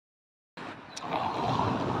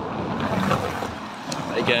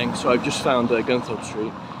Hey gang, so I've just found Gunthorpe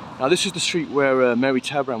Street. Now this is the street where Mary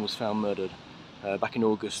Tabram was found murdered back in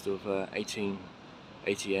August of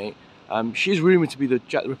 1888. She is rumoured to be the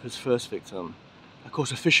Jack the Ripper's first victim. Of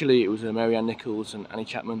course officially it was Mary Ann Nichols and Annie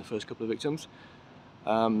Chapman, the first couple of victims.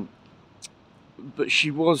 But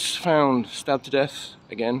she was found stabbed to death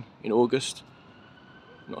again in August,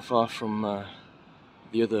 not far from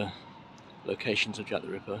the other locations of Jack the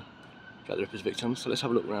Ripper's victims. So let's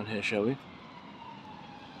have a look around here, shall we?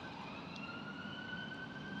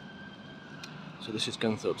 So this is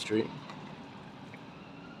Gunthorpe Street.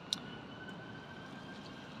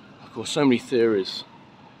 Of course, so many theories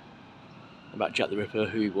about Jack the Ripper,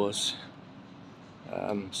 who he was.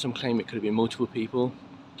 Some claim it could have been multiple people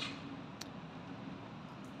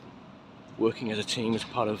working as a team as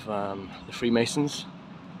part of the Freemasons.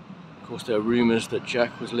 Of course, there are rumours that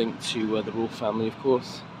Jack was linked to the royal family, of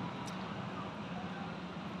course.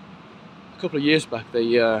 A couple of years back, they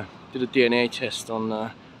did a DNA test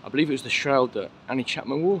on, I believe it was the shroud that Annie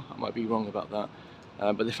Chapman wore. I might be wrong about that.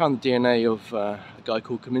 But they found the DNA of a guy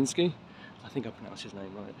called Kamiński. I think I pronounced his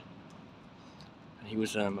name right. And he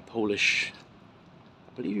was a Polish,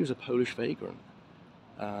 I believe he was a Polish vagrant.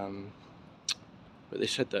 But they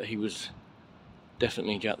said that he was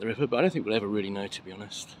definitely Jack the Ripper, but I don't think we'll ever really know, to be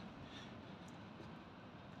honest.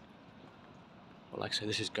 Well, like I say,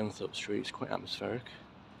 this is Gunthorpe Street. It's quite atmospheric.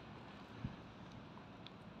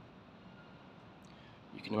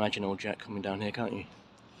 You can imagine old Jack coming down here, can't you?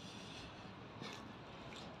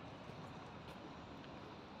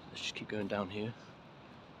 Let's just keep going down here.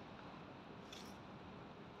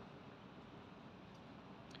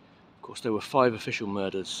 Of course, there were 5 official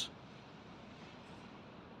murders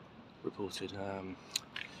reported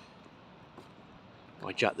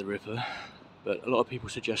by Jack the Ripper, but a lot of people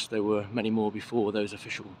suggest there were many more before those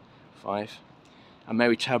official 5. And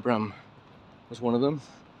Mary Tabram was one of them.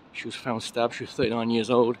 She was found stabbed. She was 39 years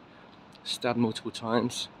old, stabbed multiple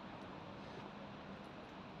times.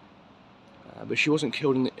 But she wasn't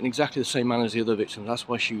killed in exactly the same manner as the other victims. That's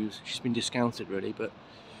why she's been discounted, really. But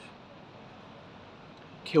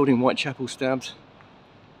killed in Whitechapel, stabbed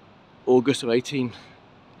August of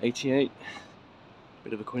 1888.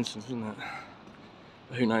 Bit of a coincidence, isn't it?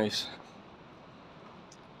 But who knows?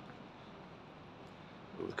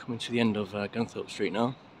 We're coming to the end of Gunthorpe Street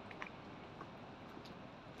now.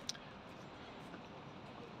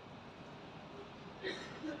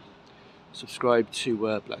 Subscribe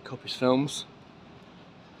to Black Copies Films.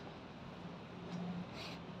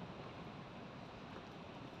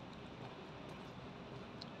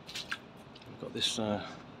 We've got this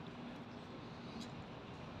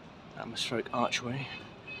atmospheric archway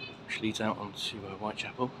which leads out onto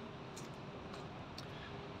Whitechapel.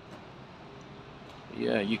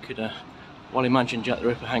 Yeah, you could well imagine Jack the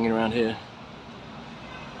Ripper hanging around here.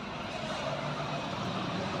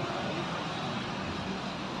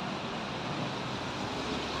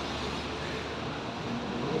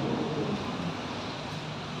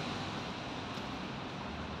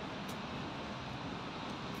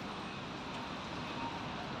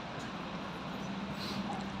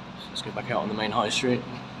 Let's go back out on the main high street.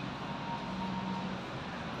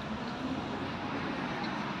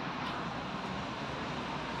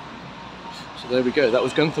 So there we go, that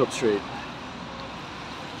was Gunthorpe Street.